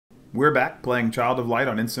We're back playing Child of Light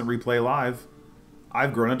on Instant Replay Live.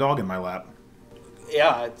 I've grown a dog in my lap.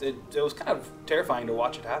 Yeah, it was kind of terrifying to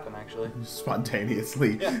watch it happen, actually.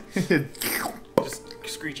 Spontaneously. Yeah. Just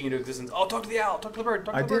screeching into existence. Oh, talk to the owl, talk to the bird,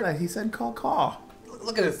 talk to the bird. I did. He said caw caw.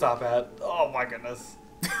 Look at his top hat. Oh my goodness.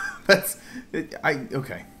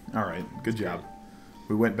 Okay. All right. Good job.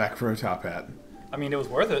 We went back for a top hat. I mean, it was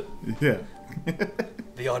worth it. Yeah.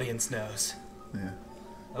 The audience knows. Yeah.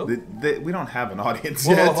 Oh. We don't have an audience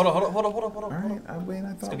Hold yet. on. All right. I thought.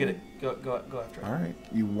 Let's go get it. Go after it. All right.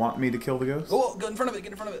 You want me to kill the ghost? Oh, go in front of it.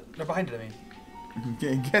 Get in front of it. Or behind it, I mean.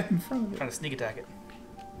 Get in front of it. Trying to sneak attack it.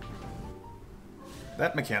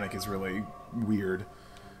 That mechanic is really weird.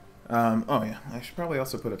 Oh yeah, I should probably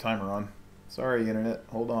also put a timer on. Sorry, internet.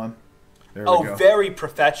 Hold on. There we go. Very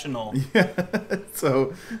professional. Yeah.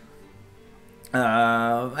 So,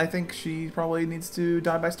 I think she probably needs to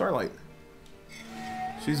die by starlight.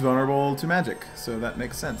 She's vulnerable to magic, so that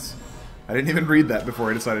makes sense. I didn't even read that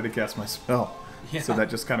before I decided to cast my spell. Yeah. So that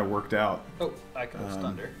just kind of worked out. Oh, I could have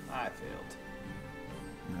stunned her. I failed.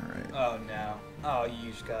 All right. Oh no. Oh,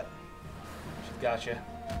 she's got you.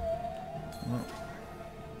 Well,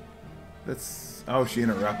 that's. Oh, she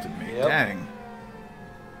interrupted me. Yep. Dang.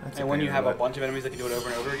 That's And when you have a bunch of enemies that can do it over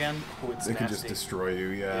and over again, it's they nasty. can just destroy you.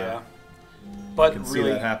 Yeah. But I can really, see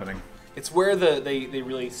that happening. it's where they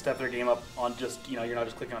really step their game up on just, you're not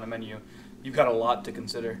just clicking on a menu. You've got a lot to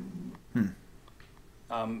consider.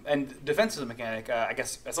 And defense is a mechanic. I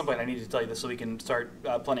guess at some point I need to tell you this so we can start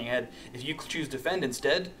planning ahead. If you choose defend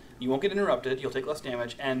instead, you won't get interrupted, you'll take less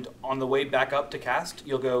damage, and on the way back up to cast,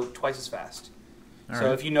 you'll go twice as fast.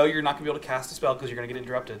 So if you know you're not going to be able to cast a spell because you're going to get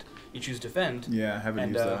interrupted, you choose defend. Yeah, I haven't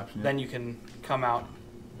used that option yet. Then you can come out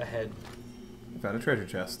ahead. I found a treasure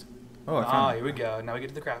chest. Oh, I found Here we go. Now we get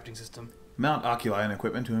to the crafting system. Mount oculi and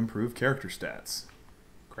equipment to improve character stats.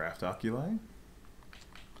 Craft oculi.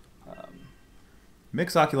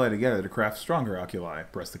 Mix oculi together to craft stronger oculi.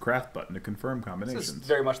 Press the craft button to confirm combinations. This is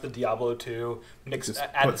very much the Diablo 2. Add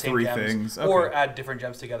put the same three gems, things. or Okay. add different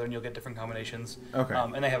gems together, and you'll get different combinations. Okay.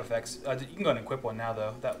 And they have effects. You can go and equip one now,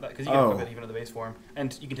 though, because you can equip it even in the base form,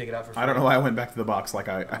 and you can take it out for free. I don't know why I went back to the box. Like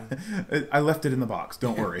I left it in the box.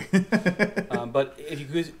 Don't worry. But if you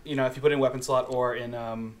if you put it in weapon slot or in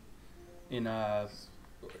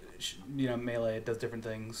melee, it does different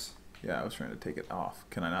things. Yeah, I was trying to take it off.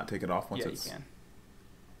 Can I not take it off once Yeah, it's... you can.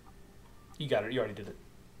 You got it. You already did it.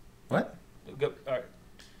 What? Go. All right.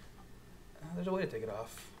 There's a way to take it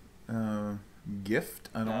off. Gift?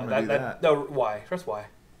 I don't want to do that. No, Y. Press Y.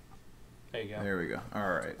 There you go. There we go. All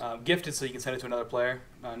right. Gift is so you can send it to another player.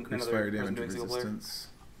 Increase Another fire person damage doing single player. resistance.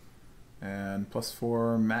 And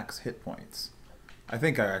 +4 max hit points. I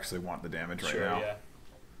think I actually want the damage right now. Yeah.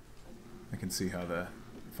 I can see how the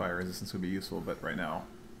fire resistance would be useful, but right now,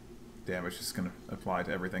 damage is going to apply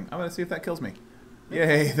to everything. I'm going to see if that kills me.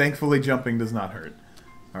 Yay! Thankfully, jumping does not hurt.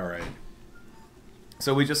 All right.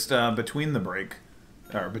 So we just on the break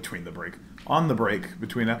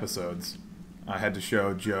between episodes, I had to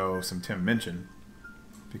show Joe some Tim Minchin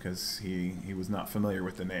because he was not familiar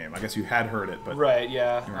with the name. I guess you had heard it, but right,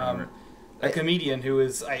 yeah. you remember. A comedian who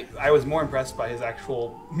is I was more impressed by his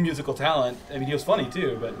actual musical talent. I mean, he was funny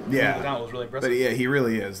too, but his musical talent was really impressive. But yeah, he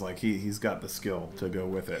really is. Like he's got the skill to go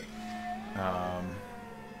with it.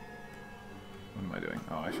 What am I doing?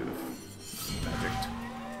 Oh, I should have magicked.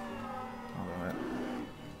 Although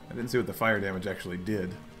I didn't see what the fire damage actually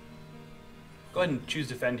did. Go ahead and choose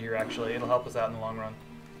defend here, actually. It'll help us out in the long run.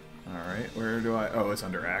 Alright, where do I... Oh, it's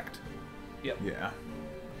under act. Yep. Yeah.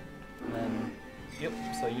 And then, yep,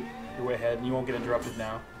 so you're way ahead, and you won't get interrupted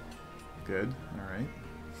now. Good,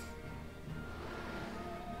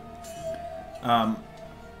 alright.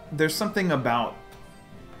 There's something about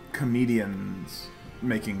comedians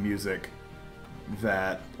making music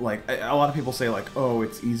that, like, a lot of people say, like, oh,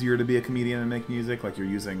 it's easier to be a comedian and make music, like you're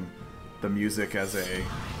using the music as a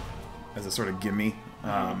sort of gimme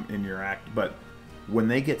in your act, but when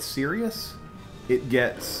they get serious, it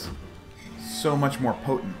gets so much more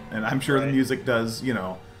potent, and I'm sure the music does,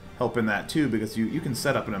 help in that too, because you can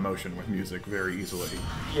set up an emotion with music very easily.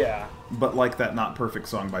 Yeah. But like that Not Perfect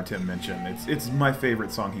song by Tim Minchin, it's my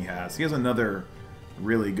favorite song he has. He has another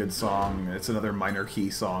really good song. It's another minor key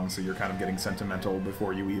song, so you're kind of getting sentimental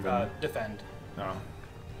before you even... defend. Oh.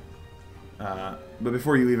 But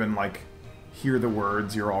before you even, like, hear the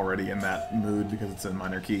words, you're already in that mood because it's in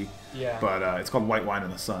minor key. Yeah. But it's called White Wine in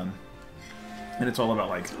the Sun. And it's all about,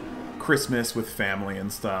 like, Christmas with family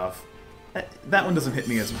and stuff. That one doesn't hit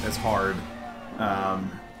me as hard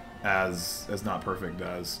as Not Perfect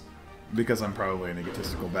does. Because I'm probably an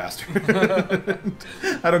egotistical bastard.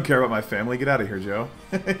 I don't care about my family. Get out of here, Joe.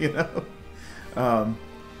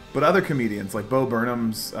 But other comedians, like Bo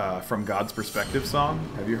Burnham's From God's Perspective song,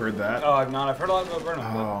 have you heard that? Oh, I've not. I've heard a lot about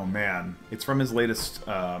Burnham. Oh, man. It's from his latest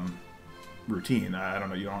routine. I don't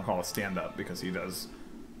know, you don't want to call it stand-up because he does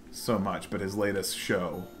so much, but his latest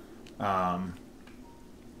show.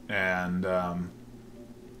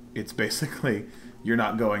 It's basically, you're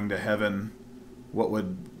not going to heaven.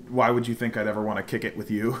 Why would you think I'd ever want to kick it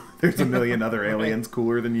with you? There's a million other aliens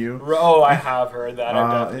cooler than you. Oh, I have heard that.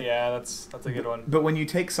 Yeah, that's a good one. But when you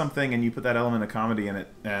take something and you put that element of comedy in it,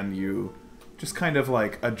 and you just kind of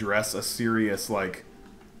like address a serious like,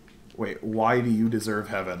 wait, why do you deserve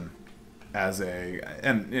heaven?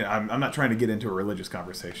 And you know, I'm not trying to get into a religious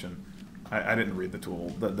conversation. I didn't read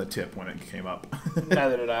the tip when it came up.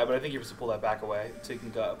 Neither did I, but I think you're supposed to pull that back away so you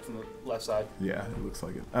can go up from the left side. Yeah, it looks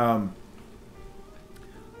like it.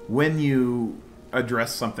 When you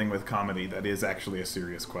address something with comedy that is actually a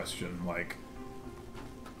serious question, like,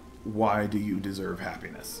 why do you deserve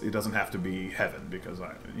happiness? It doesn't have to be heaven, because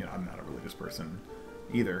I'm not a religious person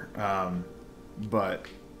either. But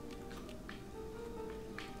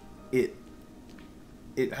it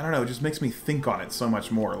I don't know, it just makes me think on it so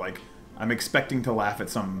much more. Like, I'm expecting to laugh at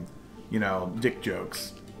some, dick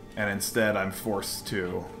jokes, and instead I'm forced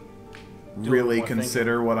to really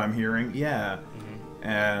consider what I'm hearing. Yeah.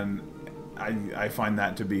 And I find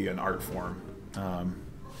that to be an art form.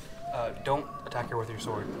 Don't attack her with your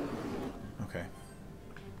sword. Okay.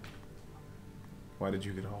 Why did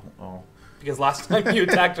you get all... Because last time you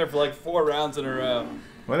attacked her for like 4 rounds in a row.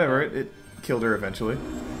 Whatever, it killed her eventually.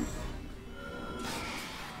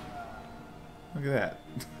 Look at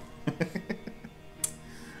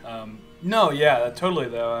that. No, yeah, totally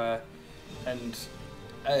though. And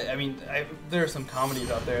I mean, there are some comedies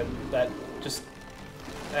out there that just...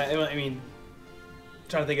 I mean,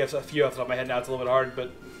 trying to think of a few off the top of my head now, it's a little bit hard,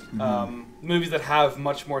 but movies that have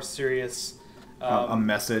much more serious a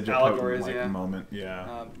message, allegories, a potent moment,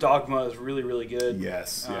 yeah. Dogma is really, really good.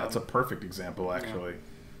 Yes, yeah, it's a perfect example, actually.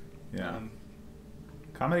 Yeah.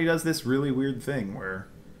 Comedy does this really weird thing where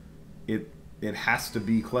it has to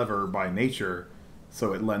be clever by nature,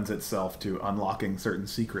 so it lends itself to unlocking certain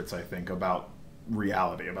secrets, I think, about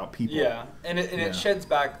reality, about people. Yeah, and it sheds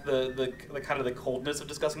back the kind of the coldness of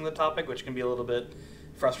discussing the topic, which can be a little bit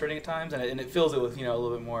frustrating at times, and it fills it with a little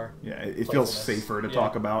bit more. Yeah, it feels safer to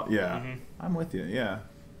talk about. Yeah, I'm with you. Yeah,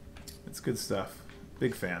 it's good stuff.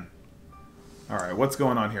 Big fan. All right, what's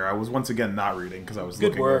going on here? I was once again not reading because I was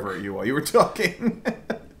looking over at you while you were talking.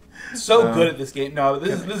 So good at this game. No,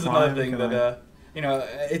 this is another thing that.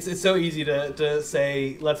 It's so easy to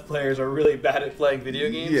say Let's Players are really bad at playing video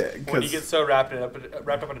games when you get so wrapped up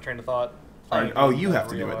in a train of thought. You have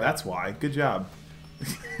to do it. That's why. Good job.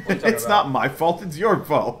 It's not my fault. It's your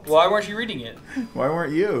fault. Why weren't you reading it? Why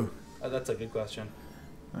weren't you? That's a good question.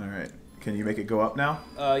 All right. Can you make it go up now?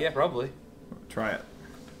 Yeah, probably. Try it.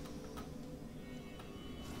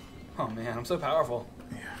 Oh man, I'm so powerful.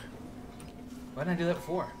 Yeah. Why didn't I do that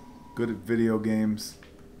before? Good at video games.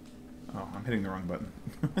 Oh, I'm hitting the wrong button.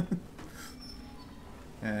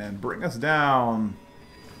 And bring us down.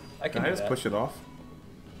 Can I just push it off?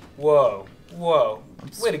 Whoa.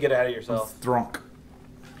 Way to get out of yourself. Stronk.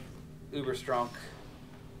 Uber stronk.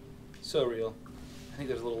 So real. I think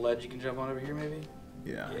there's a little ledge you can jump on over here, maybe?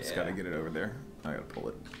 Yeah, I just gotta get it over there. I gotta pull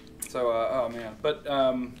it. So, oh man. But,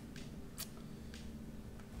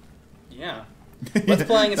 yeah. Let's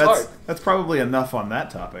playing is hard. That's probably enough on that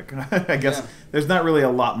topic. I guess there's not really a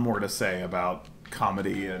lot more to say about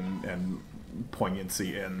comedy and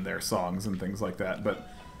poignancy in their songs and things like that, but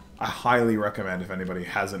I highly recommend, if anybody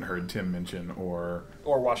hasn't heard Tim mention or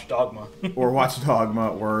watch Dogma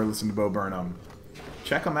or listen to Bo Burnham,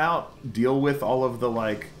 check them out, deal with all of the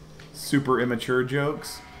like super immature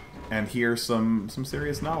jokes, and hear some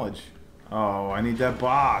serious knowledge. Oh, I need that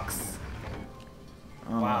box.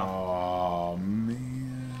 Wow. Oh,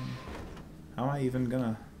 man. How am I even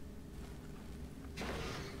gonna...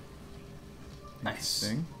 Nice.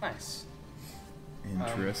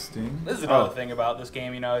 Interesting. This is another thing about this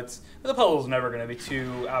game, it's the puzzle's never going to be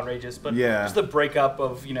too outrageous, but just the breakup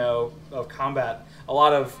of, of combat. A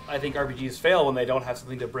lot of, I think, RPGs fail when they don't have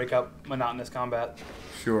something to break up monotonous combat.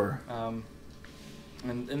 Sure. And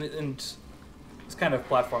this kind of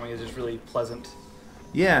platforming is just really pleasant.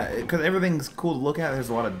 Yeah, because everything's cool to look at. There's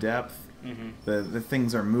a lot of depth. The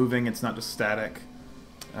things are moving. It's not just static.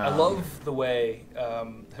 I love the way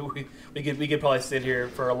we could probably sit here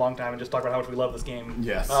for a long time and just talk about how much we love this game.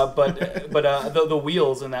 Yes. But the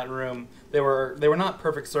wheels in that room, they were not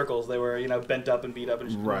perfect circles. They were bent up and beat up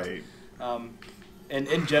and right. And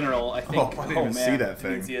in general, I think. I didn't even see that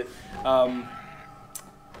thing. I didn't see it.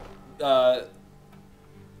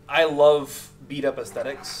 I love beat up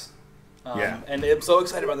aesthetics. Yeah. And I'm so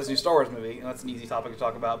excited about this new Star Wars movie, and that's an easy topic to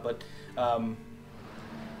talk about. But I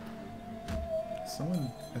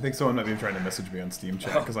think someone might be trying to message me on Steam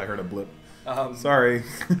chat because I heard a blip. Sorry.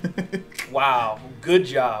 Wow, good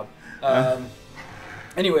job.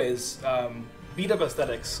 Anyways, beat up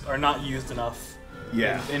aesthetics are not used enough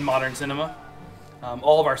in modern cinema.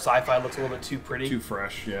 All of our sci-fi looks a little bit too pretty. Too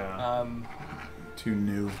fresh, yeah. Too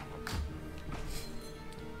new.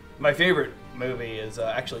 My favorite movie is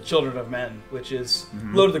actually Children of Men, which is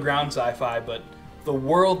low to the ground sci-fi, but the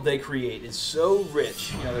world they create is so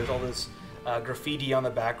rich. You know, there's all this graffiti on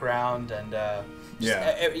the background, and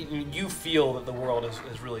you feel that the world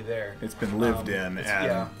is really there. It's been lived in,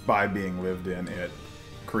 and by being lived in, it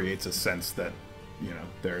creates a sense that, you know,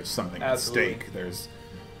 there's something at stake.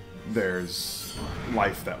 There's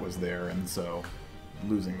life that was there, and so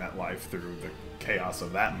losing that life through the chaos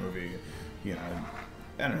of that movie, you know,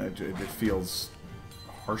 I don't know, it feels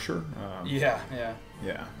harsher. Yeah.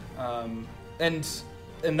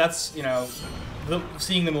 And that's, you know,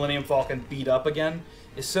 seeing the Millennium Falcon beat up again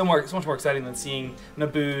is so much more exciting than seeing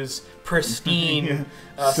Naboo's pristine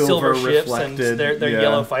silver ships and their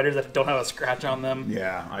yellow fighters that don't have a scratch on them.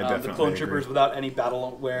 Yeah, I definitely the clone troopers without any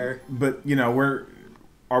battle wear. But, you know,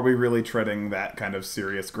 are we really treading that kind of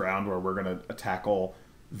serious ground where we're going to tackle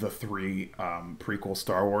the 3 prequel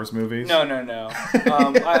Star Wars movies? No. I'm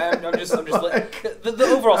just the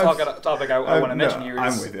overall topic I want to mention here is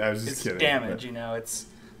I'm with you. I was just kidding. Damage. But, you know, it's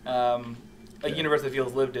a universe that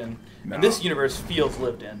feels lived in, and this universe feels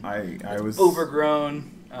lived in. I was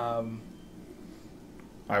overgrown.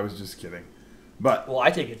 I was just kidding, but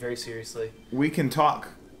I take it very seriously. We can talk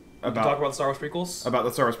about the Star Wars prequels. About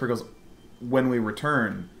the Star Wars prequels when we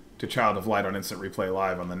return to Child of Light on Instant Replay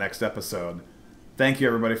Live on the next episode. Thank you,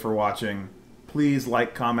 everybody, for watching. Please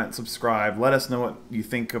like, comment, subscribe. Let us know what you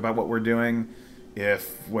think about what we're doing.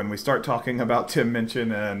 If, when we start talking about Tim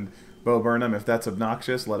Minchin and Bo Burnham, if that's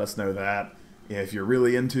obnoxious, let us know that. If you're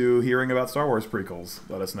really into hearing about Star Wars prequels,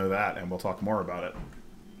 let us know that, and we'll talk more about it.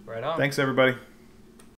 Right on. Thanks, everybody.